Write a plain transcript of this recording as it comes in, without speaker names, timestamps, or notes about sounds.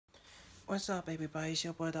What's up, everybody? It's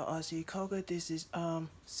your boy, the RC Koga. This is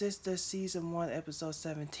Sistas Season 1, Episode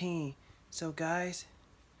 17. So, guys,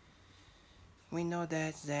 we know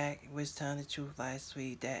that Zach was telling the truth last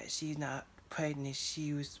week that she's not pregnant.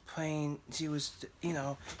 She was playing, it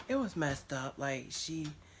was messed up. Like, she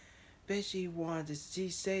basically wanted to, she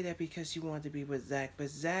say that because she wanted to be with Zach, but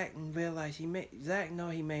Zach realized Zach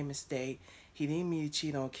know he made a mistake. He didn't mean to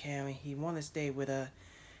cheat on Karen. He want to stay with her.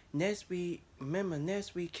 Next week,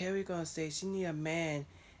 Carrie gonna say she need a man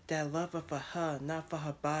that love her for her, not for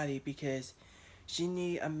her body, because she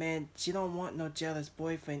need a man. She don't want no jealous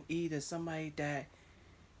boyfriend either. Somebody that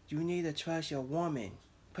you need to trust your woman,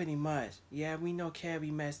 pretty much. Yeah, we know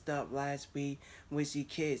Carrie messed up last week when she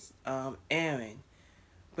kissed Aaron,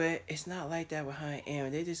 but it's not like that with her and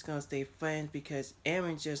Aaron. They just gonna stay friends because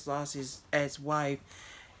Aaron just lost his ex-wife,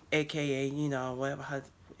 aka whatever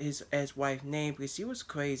his ex-wife name, because she was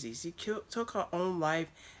crazy. She took her own life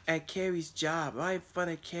at Carrie's job, right in front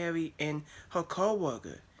of Carrie and her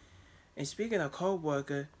co-worker. And speaking of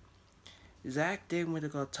co-worker, Zach didn't want to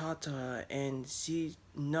go talk to her, and she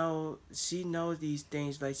knows these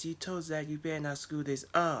things. Like, she told Zach, you better not screw this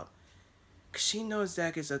up. Cause she knows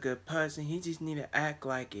Zach is a good person. He just need to act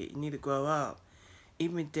like it. You need to grow up.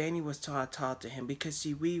 Even Danny was trying to talk to him because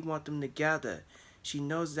she really want them together. She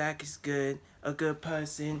knows Zach is a good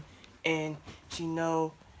person, and she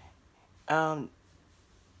know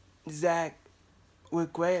Zach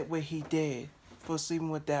regret what he did for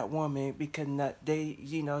sleeping with that woman because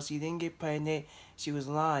she didn't get pregnant. She was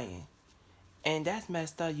lying, and that's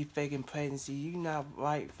messed up. You faking pregnancy. You not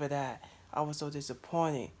right for that. I was so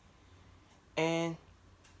disappointed. And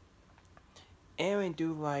Aaron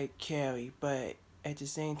do like Carrie, but at the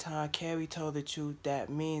same time, Carrie told the truth that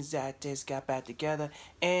me and Zach just got back together,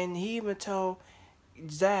 and he even told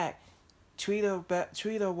Zach, treat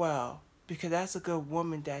her well, because that's a good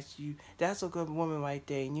woman that's a good woman right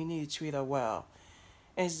there, and you need to treat her well.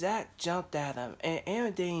 And Zach jumped at him, and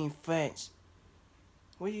Aaron didn't even flinch.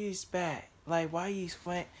 What do you expect? Like, why you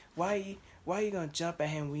gonna jump at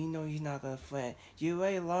him when you know he's not gonna flinch? You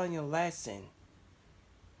already learned your lesson.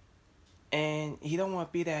 And he don't want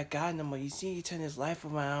to be that guy no more. You see, he turned his life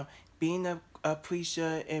around, being a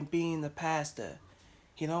preacher and being a pastor.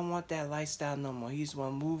 He don't want that lifestyle no more. He just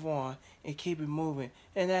want to move on and keep it moving.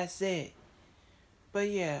 And that's it. But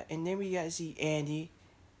yeah, and then we got to see Andy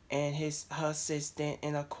and her assistant,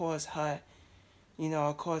 and of course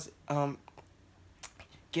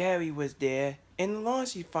Gary was there in the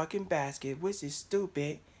laundry fucking basket, which is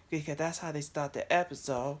stupid because that's how they start the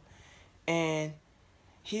episode. And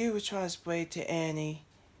he was trying to spray to Annie,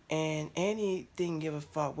 and Annie didn't give a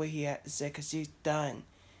fuck what he had to say because she's done.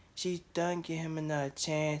 She's done giving him another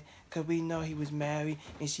chance because we know he was married,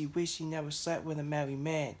 and she wished she never slept with a married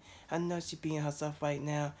man. I know she being herself right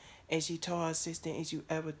now, and she told her assistant, if you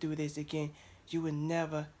ever do this again, you would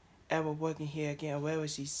never ever work in here again, or whatever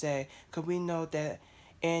she said, because we know that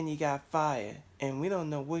Annie got fired, and we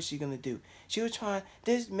don't know what she's going to do. She was trying,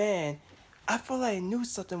 this man, I feel like I knew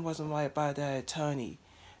something wasn't right about that attorney.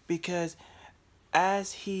 Because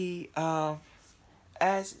as she called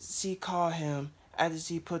him, after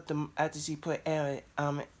she put Aaron,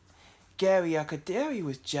 Gary out, 'cause Gary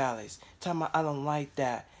was jealous, talking about I don't like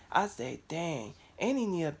that. I say, dang, Annie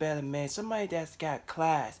need a better man, somebody that's got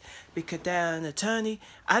class. Because that an attorney,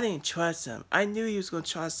 I didn't trust him. I knew he was gonna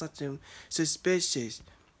try something suspicious,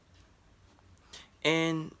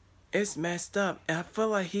 and it's messed up. And I feel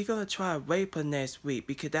like he gonna try to rape her next week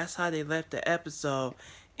because that's how they left the episode.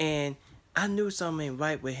 And I knew something ain't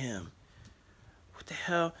right with him. What the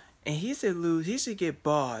hell? And he should lose. He should get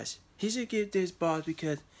bars. He should get this bars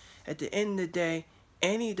because at the end of the day,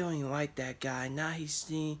 Annie don't even like that guy. Now he's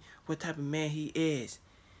seen what type of man he is.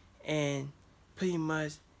 And pretty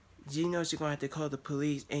much, you know she's going to have to call the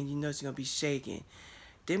police, and you know she's going to be shaking.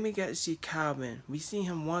 Then we got to see Calvin. We seen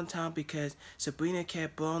him one time because Sabrina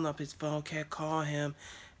kept blowing up his phone, kept calling him.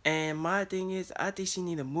 And my thing is, I think she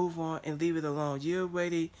need to move on and leave it alone. You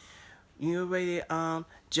already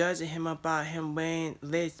judging him about him wearing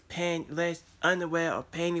less underwear or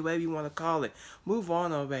panty, whatever you want to call it. Move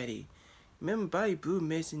on already. Remember Bonnie Blue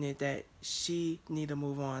mentioned it that she need to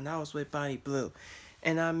move on. I was with Bonnie Blue.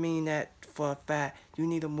 And I mean that for a fact. You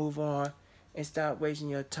need to move on and stop wasting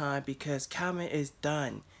your time because Calvin is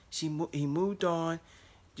done. He moved on.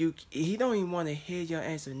 He don't even want to hear your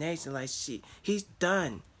explanation. Like, he's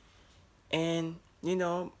done. And,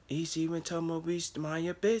 he even told Maurice to mind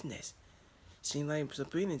your business. Seems like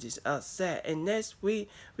Sabrina just upset. And next week,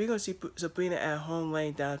 we're going to see Sabrina at home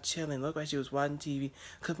laying down chilling. Look like she was watching TV.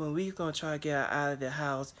 Because Marie's going to try to get her out of the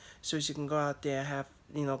house so she can go out there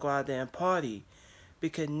and go out there and party.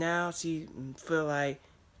 because now she feel like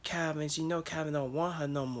Calvin, she know Calvin don't want her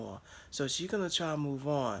no more. So she gonna try to move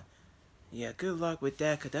on. Yeah, good luck with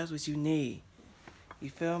that, because that's what you need. You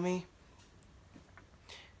feel me?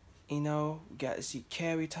 You know, you got to see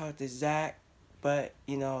Carrie talk to Zach. But,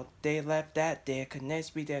 you know, they left that there, because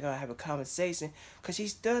next week they're going to have a conversation. Because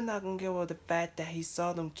he's still not going to get over the fact that he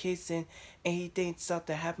saw them kissing and he thinks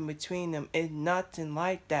something happened between them. It's nothing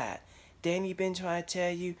like that. Danny been trying to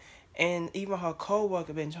tell you, and even her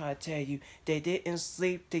co-worker been trying to tell you, they didn't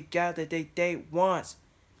sleep together. They date once.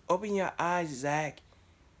 Open your eyes, Zach.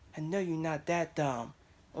 I know you're not that dumb.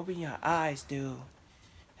 Open your eyes, dude.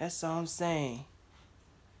 That's all I'm saying.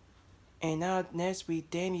 And now next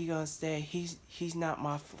week, Danny gonna say he's not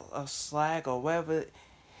my slag or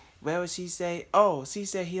whatever she say. Oh, she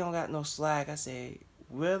said he don't got no slag. I said,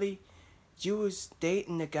 really? You was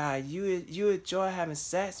dating the guy. You enjoy having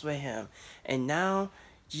sex with him, and now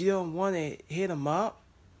you don't want to hit him up.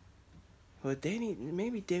 Well,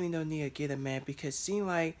 maybe Danny don't need to get a man, because seem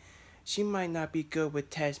like she might not be good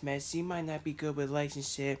with text messages. She might not be good with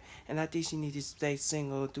relationship, and I think she needs to stay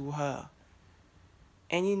single through her.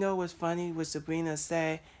 And you know what's funny? What Sabrina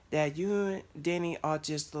said, that you and Danny are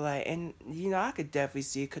just like, and you know, I could definitely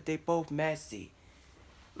see it, because they both messy.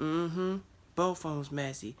 Both of them's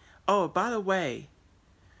messy. Oh, by the way,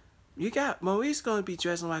 you got Maurice gonna be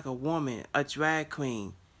dressing like a woman, a drag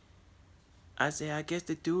queen. I say, I guess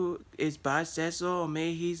the dude is bisexual, or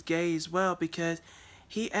maybe he's gay as well, because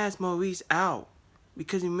he asked Maurice out.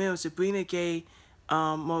 Because remember, Sabrina gave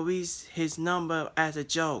Maurice his number as a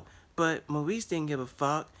joke. But Maurice didn't give a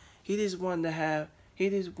fuck. He just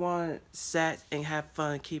wanted sex and have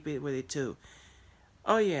fun and keep it with it too.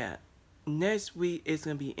 Oh yeah, next week is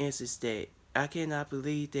gonna be interesting. I cannot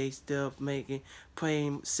believe they still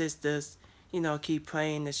playing Sistas, you know, keep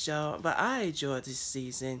playing the show. But I enjoyed this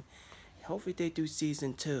season. Hopefully they do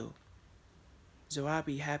season 2. So I'll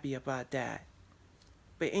be happy about that.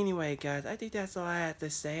 But anyway, guys, I think that's all I have to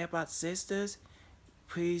say about Sistas.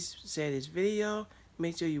 Please share this video.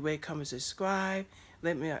 Make sure you rate, comment, subscribe.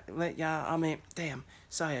 Let y'all,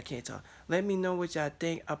 sorry I can't talk. Let me know what y'all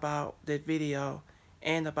think about the video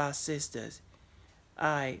and about Sistas.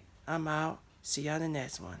 Alright, I'm out. See y'all in the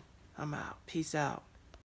next one. I'm out. Peace out.